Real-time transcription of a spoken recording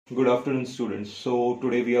Good afternoon, students. So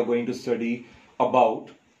today we are going to study about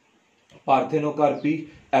Parthenocarpy,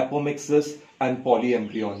 Apomixis and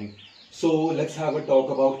Polyembryony. So let's have a talk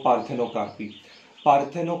about Parthenocarpy.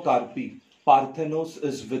 Parthenocarpy, Parthenos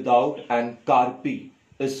is without and carpy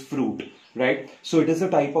is fruit, right? So it is a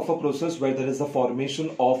type of a process where there is a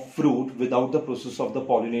formation of fruit without the process of the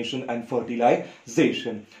pollination and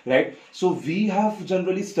fertilization, right? So we have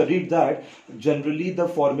generally studied that generally the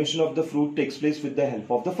formation of the fruit takes place with the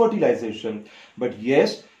help of the fertilization. But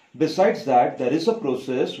yes, besides that, there is a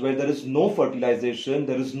process where there is no fertilization,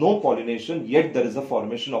 there is no pollination, yet there is a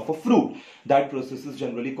formation of a fruit. That process is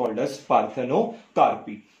generally called as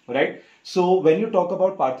Parthenocarpy, right? So when you talk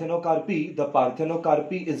about Parthenocarpy, the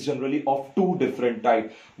Parthenocarpy is generally of two different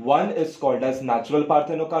types. One is called as natural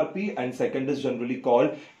Parthenocarpy and second is generally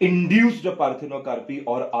called induced Parthenocarpy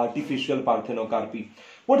or artificial Parthenocarpy.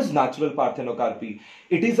 What is natural Parthenocarpy?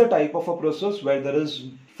 It is a type of a process where there is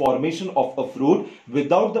formation of a fruit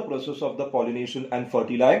without the process of the pollination and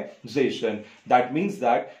fertilization. That means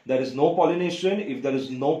that there is no pollination. If there is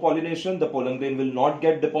no pollination, the pollen grain will not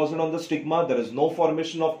get deposited on the stigma. There is no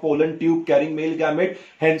formation of pollen tube carrying male gamete,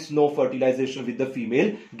 hence no fertilization with the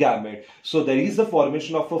female gamete. So there is a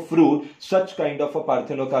formation of a fruit. Such kind of a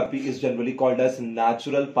Parthenocarpy is generally called as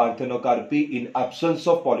natural Parthenocarpy in absence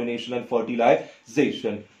of pollination and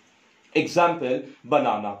fertilization. Example,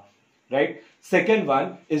 banana, right? Second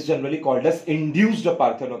one is generally called as induced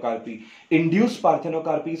Parthenocarpy. Induced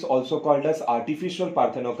Parthenocarpy is also called as artificial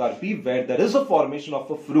Parthenocarpy, where there is a formation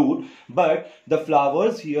of a fruit, but the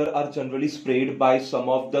flowers here are generally sprayed by some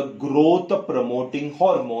of the growth promoting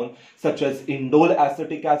hormone such as indole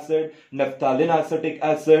acetic acid, naphthalene acetic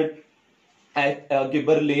acid,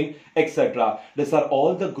 gibberellin, etc. These are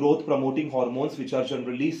all the growth promoting hormones which are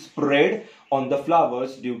generally spread on the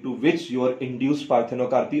flowers, due to which your induced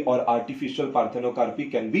Parthenocarpy or artificial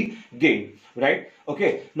Parthenocarpy can be gained, right?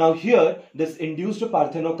 Okay, now here this induced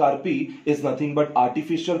Parthenocarpy is nothing but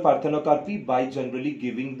artificial Parthenocarpy by generally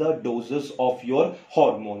giving the doses of your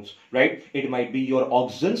hormones, right? It might be your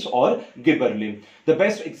auxins or gibberellin. The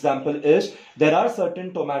best example is there are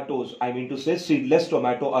certain tomatoes, I mean to say seedless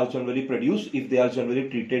tomato, are generally produced if they are generally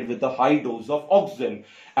treated with a high dose of auxin.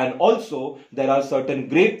 And also there are certain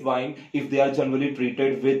grapevine, if they are generally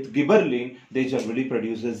treated with gibberellin, they generally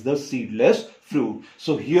produces the seedless fruit.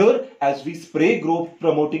 So here, as we spray growth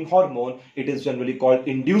promoting hormone, it is generally called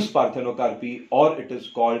induced Parthenocarpy or it is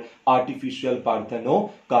called artificial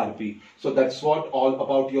Parthenocarpy. So that's what all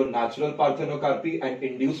about your natural Parthenocarpy and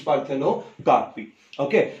induced Parthenocarpy.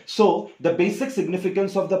 Okay, so the basic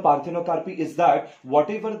significance of the Parthenocarpy is that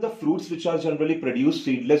whatever the fruits which are generally produced,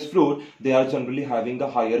 seedless fruit, they are generally having a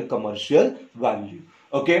higher commercial value.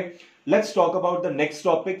 Okay, let's talk about the next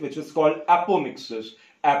topic, which is called Apomixis.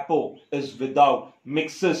 Apo is without,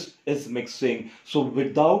 mixis is mixing. So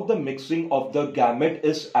without the mixing of the gamete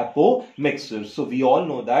is apomixis. So we all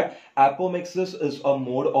know that apomixis is a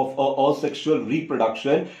mode of asexual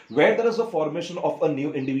reproduction where there is a formation of a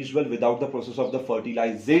new individual without the process of the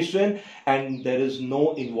fertilization and there is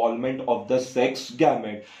no involvement of the sex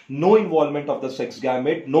gamete. No involvement of the sex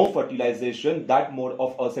gamete, no fertilization. That mode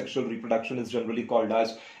of asexual reproduction is generally called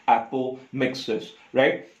as apomixis,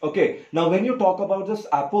 right? Okay, now when you talk about this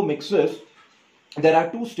apomixis, there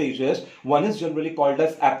are two stages. One is generally called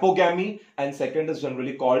as apogamy and second is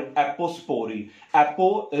generally called apospory.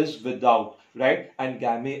 Apo is without, right? And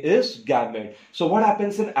gamy is gamete. So what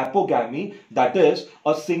happens in apogamy? That is,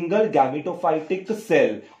 a single gametophytic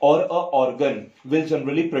cell or a organ will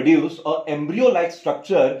generally produce an embryo-like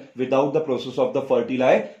structure without the process of the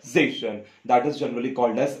fertilization. That is generally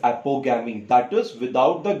called as apogamy. That is,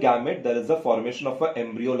 without the gamete, there is a formation of an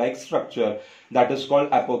embryo-like structure. That is called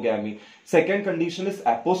apogamy. Second condition is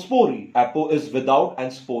apospory. Apo is without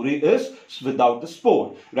and spory is without the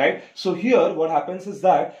spore, right? So here what happens is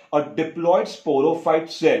that a diploid sporophyte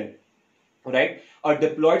cell, right? A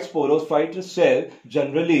diploid sporophyte cell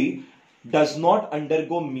generally does not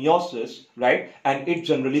undergo meiosis, right? And it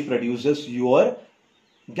generally produces your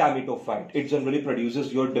gametophyte. It generally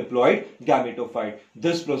produces your diploid gametophyte.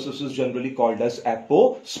 This process is generally called as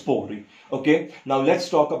apospory. Okay, now let's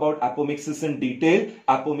talk about apomixis in detail.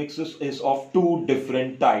 Apomixis is of two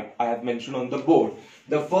different types. I have mentioned on the board.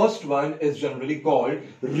 The first one is generally called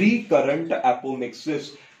recurrent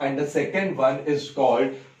apomixis and the second one is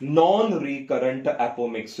called non-recurrent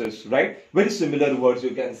apomixis, right? Very similar words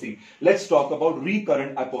you can see. Let's talk about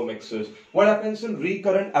recurrent apomixis. What happens in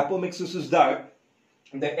recurrent apomixis is that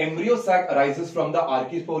the embryo sac arises from the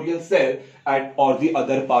archisporial cell or the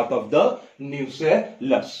other part of the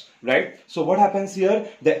nucellus, right? So what happens here?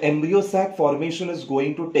 The embryo sac formation is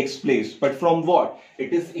going to take place, but from what?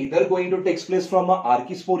 It is either going to take place from an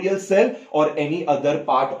archisporial cell or any other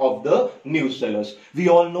part of the nucellus. We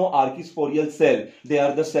all know archisporial cell. They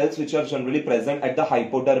are the cells which are generally present at the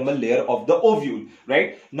hypodermal layer of the ovule,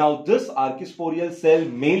 right? Now this archisporial cell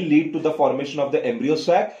may lead to the formation of the embryo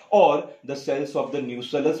sac, or the cells of the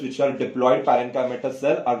nucellus which are diploid parenchymatous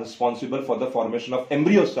cell are responsible for the formation of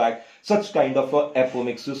embryo sac. Such kind of a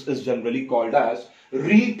apomixis is generally called as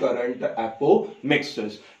recurrent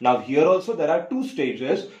apomixis. Now here also there are two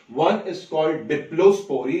stages. One is called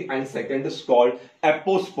diplospory and second is called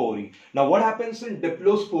apospory. Now what happens in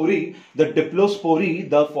diplospory?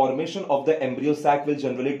 The formation of the embryo sac will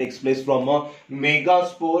generally take place from a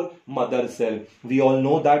megaspore mother cell. We all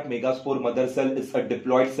know that megaspore mother cell is a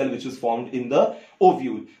diploid cell which is formed in the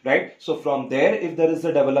ovule, right? So from there, if there is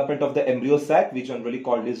a development of the embryo sac, we generally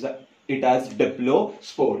call it as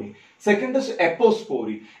diplospory. Second is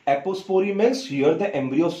apospory. Apospory means here the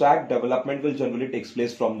embryo sac development will generally take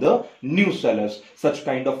place from the nucellus. Such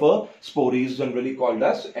kind of a spory is generally called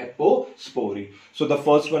as apospory. So the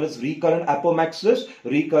first one is recurrent apomixis.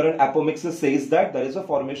 Recurrent apomixis says that there is a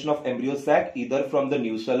formation of embryo sac either from the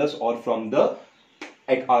nucellus or from the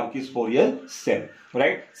archisporial cell,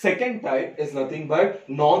 right? Second type is nothing but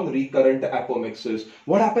non-recurrent apomixis.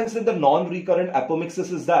 What happens in the non-recurrent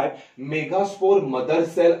apomixis is that megaspore mother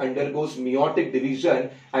cell undergoes meiotic division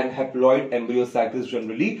and haploid embryo sac is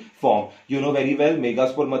generally formed. You know very well,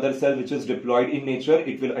 megaspore mother cell which is diploid in nature,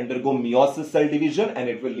 it will undergo meiosis cell division and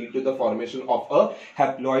it will lead to the formation of a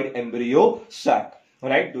haploid embryo sac,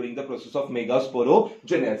 right, during the process of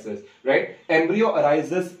megasporogenesis, right? Embryo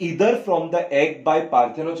arises either from the egg by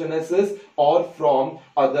parthenogenesis or from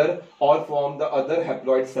the other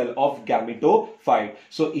haploid cell of gametophyte.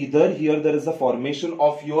 So either here there is a formation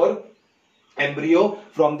of your embryo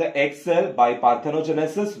from the egg cell by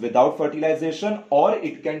parthenogenesis without fertilization, or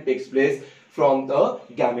it can take place from the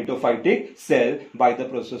gametophytic cell by the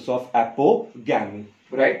process of apogamy,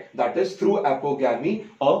 right? That is through apogamy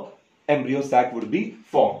a embryo sac would be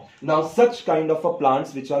formed. Now such kind of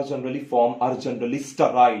plants which are generally formed are generally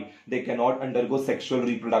sterile. They cannot undergo sexual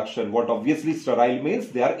reproduction. What obviously sterile means?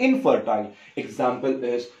 They are infertile. Example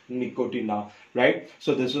is Nicotina, right?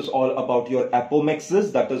 So this is all about your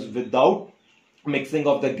apomixis, that is without mixing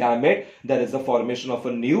of the gamete there is a formation of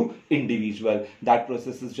a new individual. That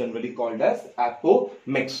process is generally called as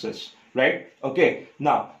apomixis, right? Okay,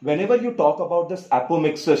 now whenever you talk about this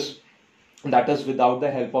apomixis, that is without the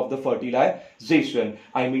help of the fertilization,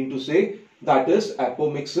 I mean to say that is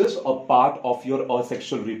apomixis, a part of your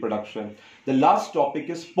asexual reproduction. The last topic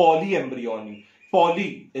is polyembryony.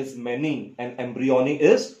 Poly is many and embryony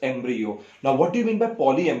is embryo. Now what do you mean by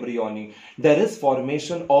polyembryony? There is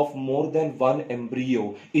formation of more than one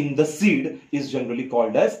embryo in the seed is generally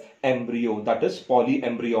called as embryo. That is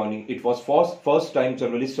polyembryony. It was first time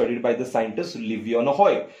generally studied by the scientist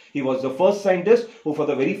Leeuwenhoek. He was the first scientist who for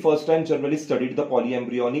the very first time generally studied the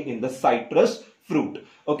polyembryony in the citrus fruit.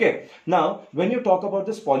 Okay, now when you talk about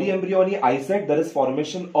this polyembryony, I said there is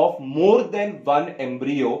formation of more than one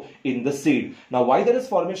embryo in the seed. Now why there is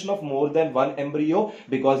formation of more than one embryo?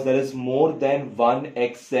 Because there is more than one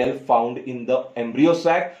egg cell found in the embryo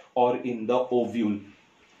sac or in the ovule,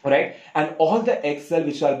 right? And all the egg cell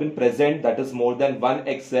which have been present, that is more than one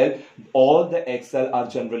egg cell, all the egg cell are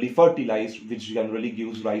generally fertilized, which generally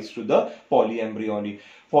gives rise to the polyembryony.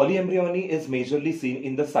 Polyembryony is majorly seen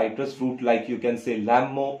in the citrus fruit, like you can say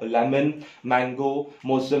lemon, mango,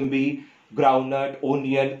 mosambi, groundnut,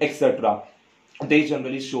 onion, etc. They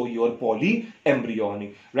generally show your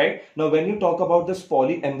polyembryony, right? Now when you talk about this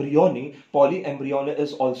polyembryony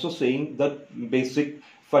is also saying the basic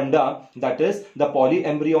funda, that is the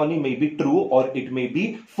polyembryony may be true or it may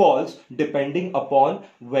be false depending upon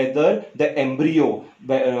whether the embryo,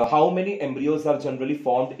 how many embryos are generally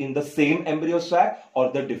formed in the same embryo sac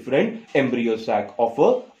or the different embryo sac of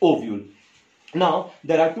a ovule. Now,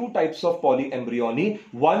 there are two types of polyembryony.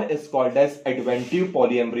 One is called as adventive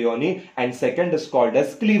polyembryony and second is called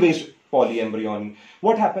as cleavage polyembryony.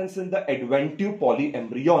 What happens in the adventive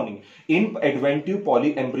polyembryony? In adventive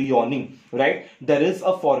polyembryony, right, there is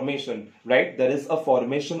a formation, right? There is a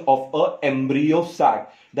formation of a embryo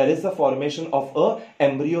sac. There is a formation of a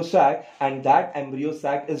embryo sac, and that embryo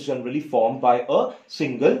sac is generally formed by a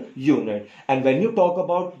single unit. And when you talk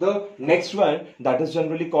about the next one, that is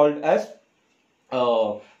generally called as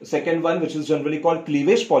second one, which is generally called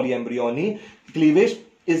cleavage polyembryony. Cleavage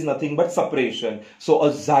is nothing but separation. So a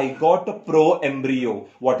zygote pro-embryo,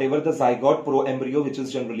 whatever the zygote pro-embryo which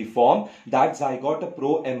is generally formed, that zygote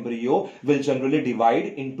pro-embryo will generally divide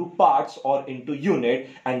into parts or into unit,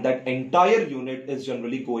 and that entire unit is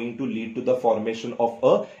generally going to lead to the formation of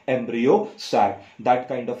a embryo sac. That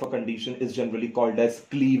kind of a condition is generally called as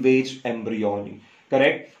cleavage embryony.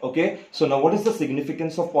 Correct? Okay. So now what is the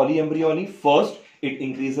significance of polyembryony? First, it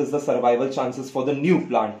increases the survival chances for the new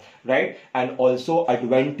plant, right? And also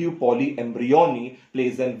adventive polyembryony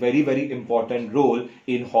plays a very, very important role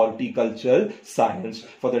in horticultural science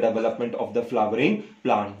for the development of the flowering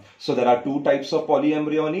plant. So there are two types of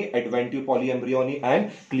polyembryony, adventive polyembryony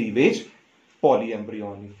and cleavage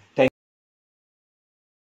polyembryony.